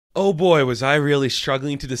Oh boy, was I really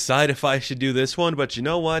struggling to decide if I should do this one, but you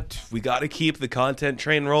know what? We gotta keep the content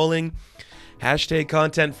train rolling. Hashtag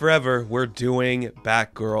content forever. We're doing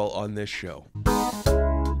Batgirl on this show.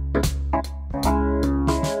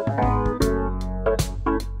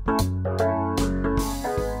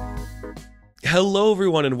 Hello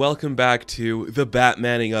everyone and welcome back to the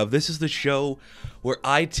Batmaning of. This is the show where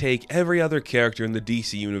I take every other character in the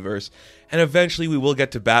DC universe and eventually we will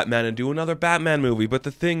get to Batman and do another Batman movie, but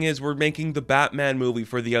the thing is we're making the Batman movie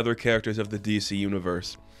for the other characters of the DC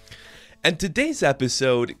universe. And today's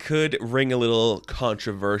episode could ring a little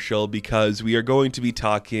controversial because we are going to be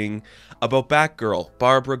talking about Batgirl,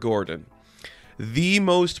 Barbara Gordon. The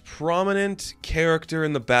most prominent character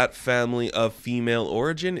in the Bat family of female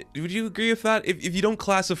origin. Would you agree with that? If you don't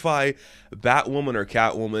classify Batwoman or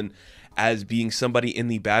Catwoman as being somebody in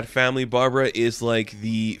the Bat family, Barbara is like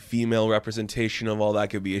the female representation of all that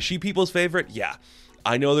could be. Is she people's favorite? Yeah.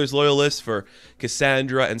 I know there's loyalists for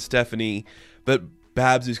Cassandra and Stephanie, but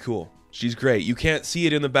Babs is cool. She's great. You can't see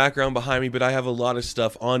it in the background behind me, but I have a lot of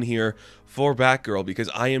stuff on here for Batgirl because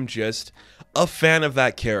I am just a fan of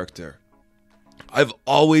that character. I've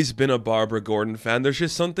always been a Barbara Gordon fan. There's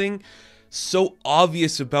just something so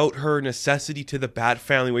obvious about her necessity to the Bat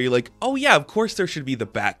family where you're like, oh yeah, of course there should be the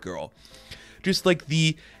Batgirl. Just like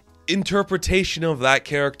the interpretation of that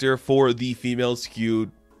character for the female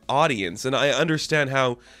skewed audience. And I understand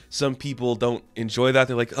how some people don't enjoy that.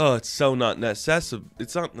 They're like, oh, it's so not necessary.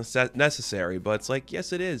 It's not necessary, but it's like,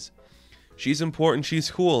 yes, it is. She's important, she's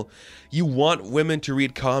cool. You want women to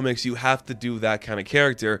read comics, you have to do that kind of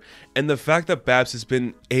character. And the fact that Babs has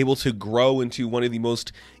been able to grow into one of the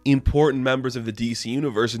most important members of the DC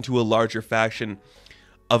universe, into a larger faction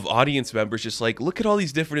of audience members, just like, look at all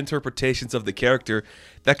these different interpretations of the character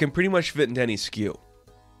that can pretty much fit into any skew.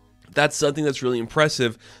 That's something that's really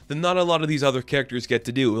impressive that not a lot of these other characters get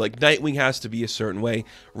to do. Like, Nightwing has to be a certain way,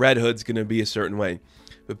 Red Hood's gonna be a certain way.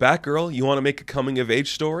 But Batgirl, you want to make a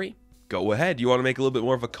coming-of-age story? Go ahead. You want to make a little bit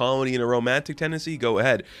more of a comedy and a romantic tendency? Go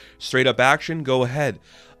ahead. Straight up action? Go ahead.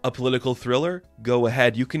 A political thriller? Go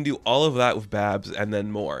ahead. You can do all of that with Babs and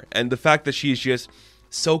then more. And the fact that she's just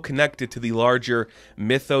so connected to the larger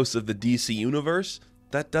mythos of the DC universe,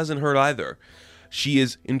 that doesn't hurt either. She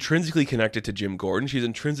is intrinsically connected to Jim Gordon. She's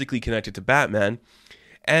intrinsically connected to Batman.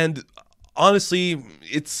 And honestly,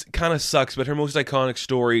 it's kind of sucks, but her most iconic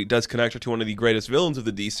story does connect her to one of the greatest villains of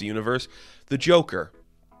the DC universe, the Joker.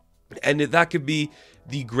 And that could be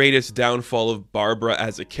the greatest downfall of Barbara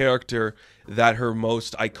as a character, that her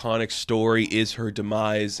most iconic story is her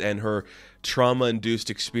demise and her trauma-induced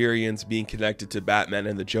experience being connected to Batman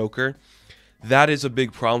and the Joker. That is a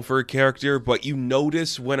big problem for a character, but you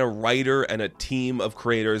notice when a writer and a team of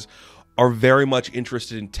creators are very much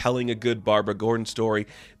interested in telling a good Barbara Gordon story,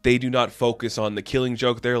 they do not focus on the killing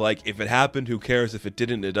joke. They're like, if it happened, who cares? If it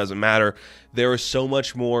didn't, it doesn't matter. There is so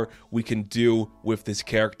much more we can do with this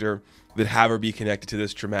character that have her be connected to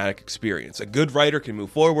this traumatic experience. A good writer can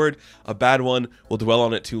move forward. A bad one will dwell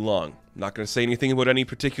on it too long. I'm not going to say anything about any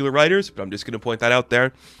particular writers, but I'm just going to point that out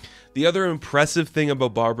there. The other impressive thing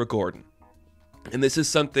about Barbara Gordon, and this is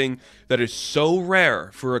something that is so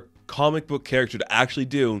rare for a comic book character to actually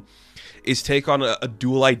do, is take on a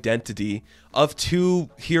dual identity of two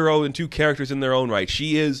hero and two characters in their own right.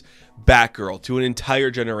 She is Batgirl to an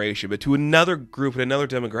entire generation, but to another group and another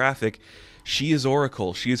demographic, she is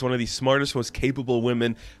Oracle. She is one of the smartest, most capable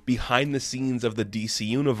women behind the scenes of the DC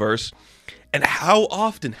universe. And how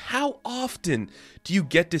often do you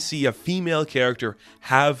get to see a female character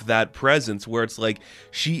have that presence where it's like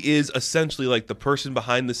she is essentially like the person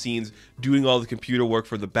behind the scenes doing all the computer work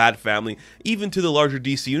for the Bat family, even to the larger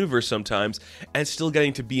DC universe sometimes, and still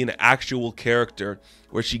getting to be an actual character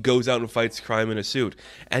where she goes out and fights crime in a suit.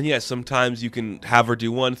 And yes, sometimes you can have her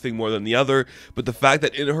do one thing more than the other, but the fact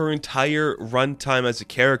that in her entire runtime as a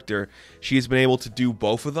character, she has been able to do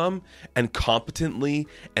both of them and competently,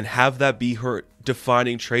 and have that be her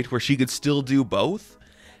defining trait where she could still do both,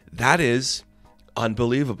 that is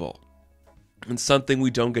unbelievable. And something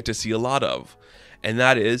we don't get to see a lot of. And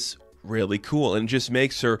that is really cool, and just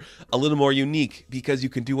makes her a little more unique because you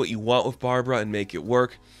can do what you want with Barbara and make it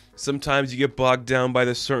work. Sometimes you get bogged down by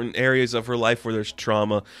the certain areas of her life where there's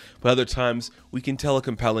trauma, but other times we can tell a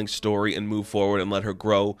compelling story and move forward and let her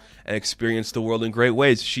grow and experience the world in great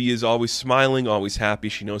ways. She is always smiling, always happy.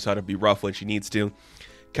 She knows how to be rough when she needs to.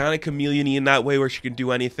 Kind of chameleon-y in that way where she can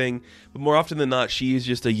do anything, but more often than not, she is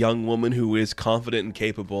just a young woman who is confident and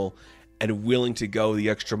capable and willing to go the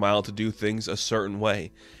extra mile to do things a certain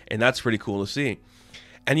way. And that's pretty cool to see.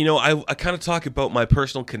 And you know, I kind of talk about my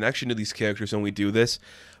personal connection to these characters when we do this,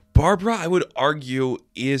 Barbara, I would argue,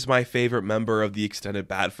 is my favorite member of the extended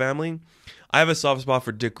Bat family. I have a soft spot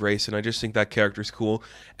for Dick Grayson. I just think that character's cool.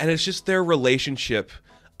 And it's just their relationship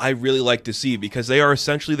I really like to see, because they are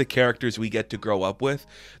essentially the characters we get to grow up with.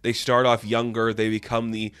 They start off younger, they become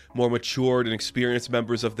the more matured and experienced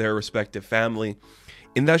members of their respective family.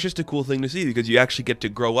 And that's just a cool thing to see, because you actually get to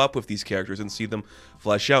grow up with these characters and see them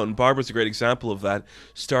flesh out. And Barbara's a great example of that,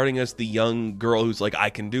 starting as the young girl who's like, I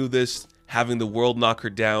can do this, having the world knock her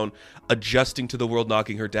down, adjusting to the world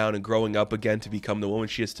knocking her down, and growing up again to become the woman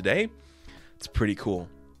she is today. It's pretty cool.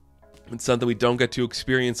 It's something we don't get to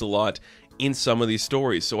experience a lot in some of these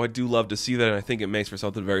stories, so I do love to see that, and I think it makes for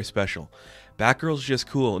something very special. Batgirl's just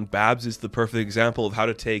cool, and Babs is the perfect example of how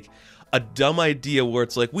to take a dumb idea where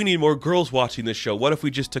it's like, we need more girls watching this show. What if we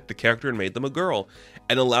just took the character and made them a girl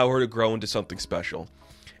and allow her to grow into something special?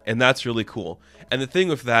 And that's really cool. And the thing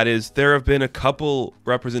with that is, there have been a couple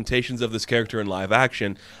representations of this character in live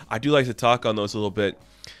action. I do like to talk on those a little bit.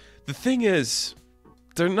 The thing is,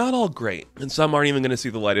 they're not all great, and some aren't even going to see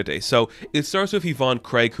the light of day. So it starts with Yvonne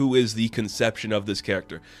Craig, who is the conception of this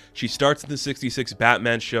character. She starts in the 66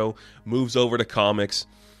 Batman show, moves over to comics.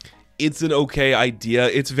 It's an okay idea.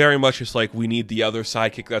 It's very much just like, we need the other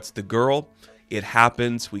sidekick that's the girl. It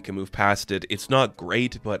happens. We can move past it. It's not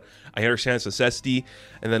great, but I understand its necessity.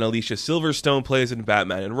 And then Alicia Silverstone plays in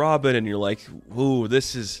Batman and Robin, and you're like, ooh,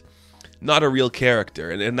 this is not a real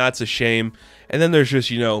character, and that's a shame. And then there's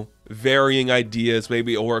just, varying ideas.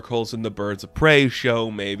 Maybe Oracle's in the Birds of Prey show.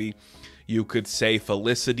 Maybe you could say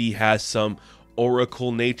Felicity has some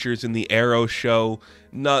Oracle natures in the Arrow show.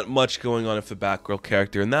 Not much going on with the Batgirl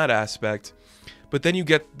character in that aspect. But then you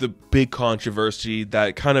get the big controversy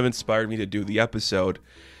that kind of inspired me to do the episode.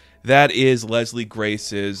 That is Leslie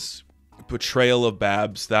Grace's portrayal of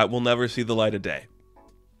Babs that will never see the light of day.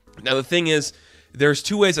 Now the thing is, there's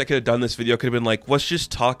two ways I could have done this video. Could have been like, let's just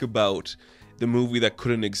talk about the movie that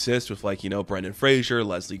couldn't exist with, like, Brendan Fraser,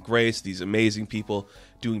 Leslie Grace, these amazing people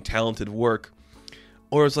doing talented work.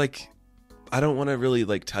 Or it's like, I don't want to really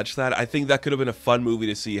touch that. I think that could have been a fun movie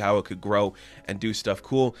to see how it could grow and do stuff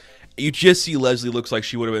cool. You just see Leslie looks like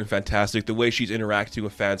she would have been fantastic. The way she's interacting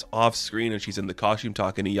with fans off screen, and she's in the costume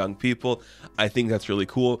talking to young people, I think that's really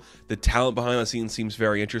cool. The talent behind the scenes seems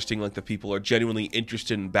very interesting. Like, the people are genuinely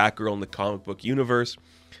interested in Batgirl in the comic book universe.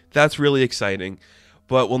 That's really exciting,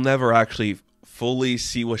 but we'll never actually fully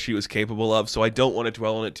see what she was capable of, so I don't want to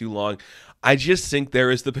dwell on it too long. I just think there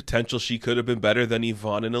is the potential she could have been better than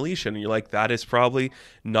Yvonne and Alicia, and you're like, that is probably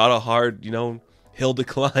not a hard, hill to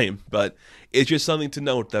climb, but it's just something to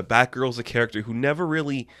note that Batgirl's a character who never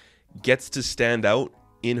really gets to stand out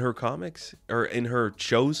in her comics, or in her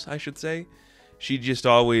shows, I should say. She just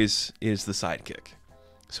always is the sidekick.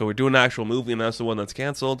 So we're doing an actual movie, and that's the one that's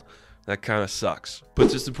canceled. That kind of sucks. But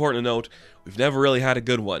it's just important to note, we've never really had a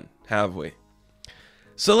good one, have we?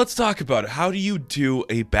 So let's talk about it. How do you do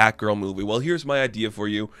a Batgirl movie? Well, here's my idea for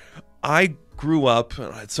you. I grew up,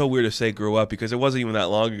 it's so weird to say grew up because it wasn't even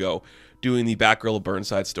that long ago, doing the Batgirl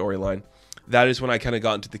Burnside storyline. That is when I kind of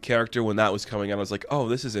got into the character. When that was coming out, I was like, oh,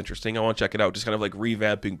 this is interesting. I want to check it out. Just kind of like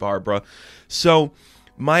revamping Barbara. So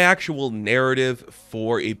my actual narrative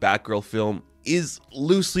for a Batgirl film is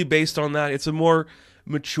loosely based on that. It's a more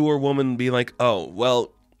mature woman being like, oh,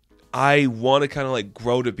 well, I want to kind of like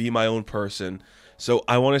grow to be my own person. So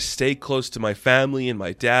I want to stay close to my family and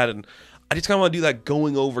my dad, and I just kind of want to do that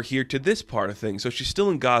going over here to this part of things. So she's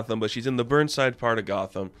still in Gotham, but she's in the Burnside part of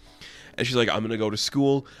Gotham. And she's like, I'm going to go to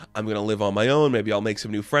school. I'm going to live on my own. Maybe I'll make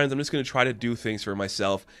some new friends. I'm just going to try to do things for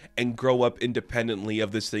myself and grow up independently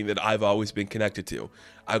of this thing that I've always been connected to.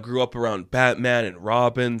 I grew up around Batman and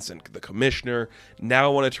Robins and the Commissioner. Now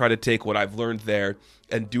I want to try to take what I've learned there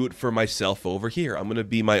and do it for myself over here. I'm going to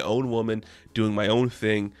be my own woman, doing my own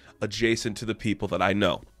thing, adjacent to the people that I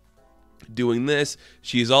know. Doing this,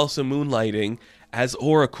 she is also moonlighting as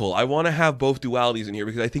Oracle. I want to have both dualities in here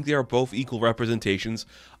because I think they are both equal representations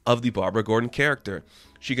of the Barbara Gordon character.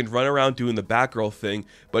 She can run around doing the Batgirl thing,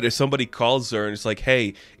 but if somebody calls her and it's like,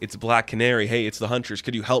 hey, it's Black Canary, hey, it's the Huntress,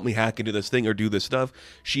 could you help me hack into this thing or do this stuff?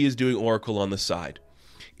 She is doing Oracle on the side.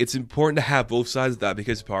 It's important to have both sides of that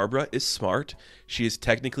because Barbara is smart. She is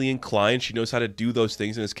technically inclined. She knows how to do those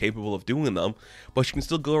things and is capable of doing them, but she can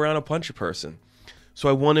still go around and punch a person. So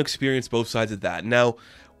I want to experience both sides of that. Now,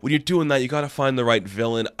 when you're doing that, you got to find the right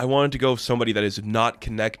villain. I wanted to go with somebody that is not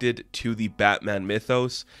connected to the Batman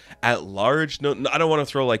mythos at large. No, I don't want to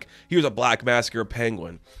throw like, here's a Black Mask or a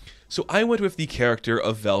Penguin. So I went with the character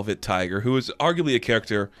of Velvet Tiger, who is arguably a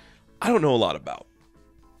character I don't know a lot about.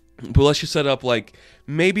 But let's just set up like,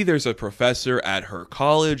 maybe there's a professor at her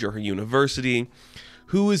college or her university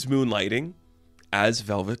who is moonlighting as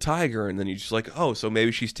Velvet Tiger. And then you're just like, oh, so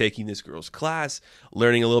maybe she's taking this girl's class,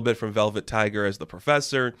 learning a little bit from Velvet Tiger as the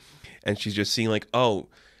professor, and she's just seeing like, oh,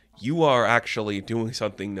 you are actually doing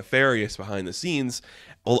something nefarious behind the scenes.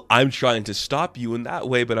 Well, I'm trying to stop you in that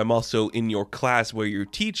way, but I'm also in your class where you're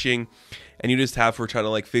teaching, and you just have her trying to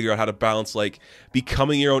like figure out how to balance like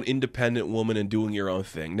becoming your own independent woman and doing your own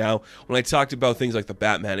thing. Now, when I talked about things like the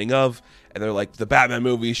Batmaning of, and they're like the Batman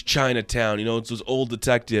movies, Chinatown, you know, it's those old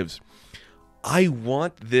detectives. I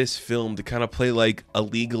want this film to kind of play like a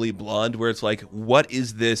Legally Blonde, where it's like, what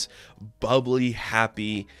is this bubbly,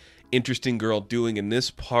 happy, interesting girl doing in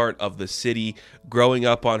this part of the city, growing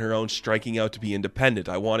up on her own, striking out to be independent?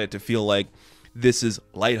 I want it to feel like this is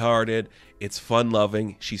lighthearted, it's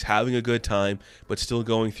fun-loving, she's having a good time, but still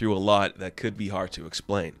going through a lot that could be hard to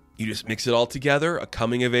explain. You just mix it all together, a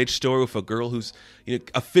coming-of-age story with a girl who's, you know,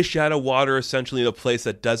 a fish out of water, essentially, in a place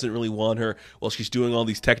that doesn't really want her, while she's doing all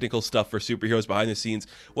these technical stuff for superheroes behind the scenes,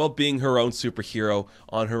 while being her own superhero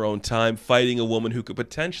on her own time, fighting a woman who could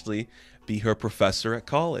potentially be her professor at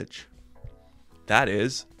college. That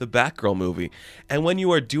is the Batgirl movie. And when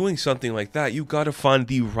you are doing something like that, you got to find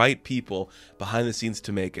the right people behind the scenes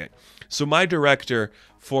to make it. So my director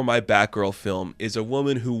for my Batgirl film is a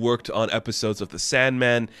woman who worked on episodes of The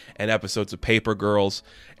Sandman and episodes of Paper Girls,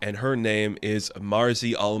 and her name is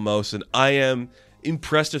Marzi Alamos, and I am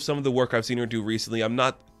impressed with some of the work I've seen her do recently. I'm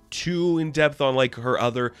not too in-depth on like her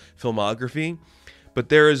other filmography, but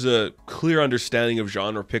there is a clear understanding of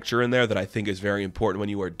genre picture in there that I think is very important when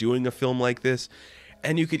you are doing a film like this.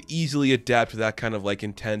 And you could easily adapt that kind of like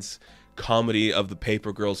intense comedy of the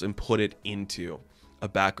Paper Girls and put it into a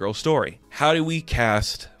Batgirl story. How do we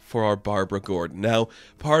cast for our Barbara Gordon? Now,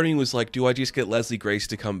 part of me was like, do I just get Leslie Grace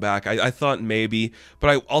to come back? I thought maybe, but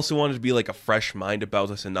I also wanted to be like a fresh mind about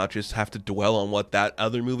this and not just have to dwell on what that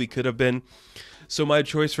other movie could have been. So my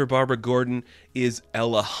choice for Barbara Gordon is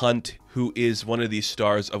Ella Hunt, who is one of the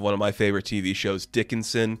stars of one of my favorite TV shows,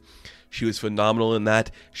 Dickinson. She was phenomenal in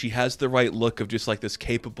that. She has the right look of just like this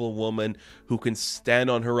capable woman who can stand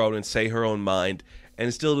on her own and say her own mind,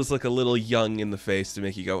 and still just look a little young in the face to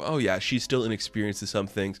make you go, oh yeah, she's still inexperienced in some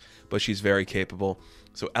things, but she's very capable.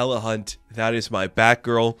 So Ella Hunt, that is my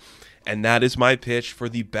Batgirl, and that is my pitch for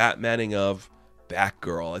the Batmaning of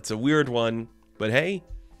Batgirl. It's a weird one, but hey,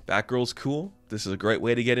 Batgirl's cool. This is a great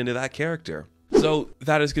way to get into that character. So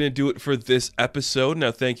that is going to do it for this episode.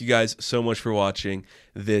 Now, thank you guys so much for watching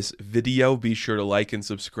this video. Be sure to like and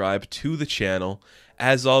subscribe to the channel.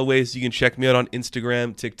 As always, you can check me out on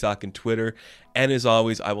Instagram, TikTok, and Twitter. And as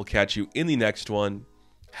always, I will catch you in the next one.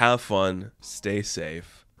 Have fun. Stay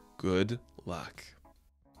safe. Good luck.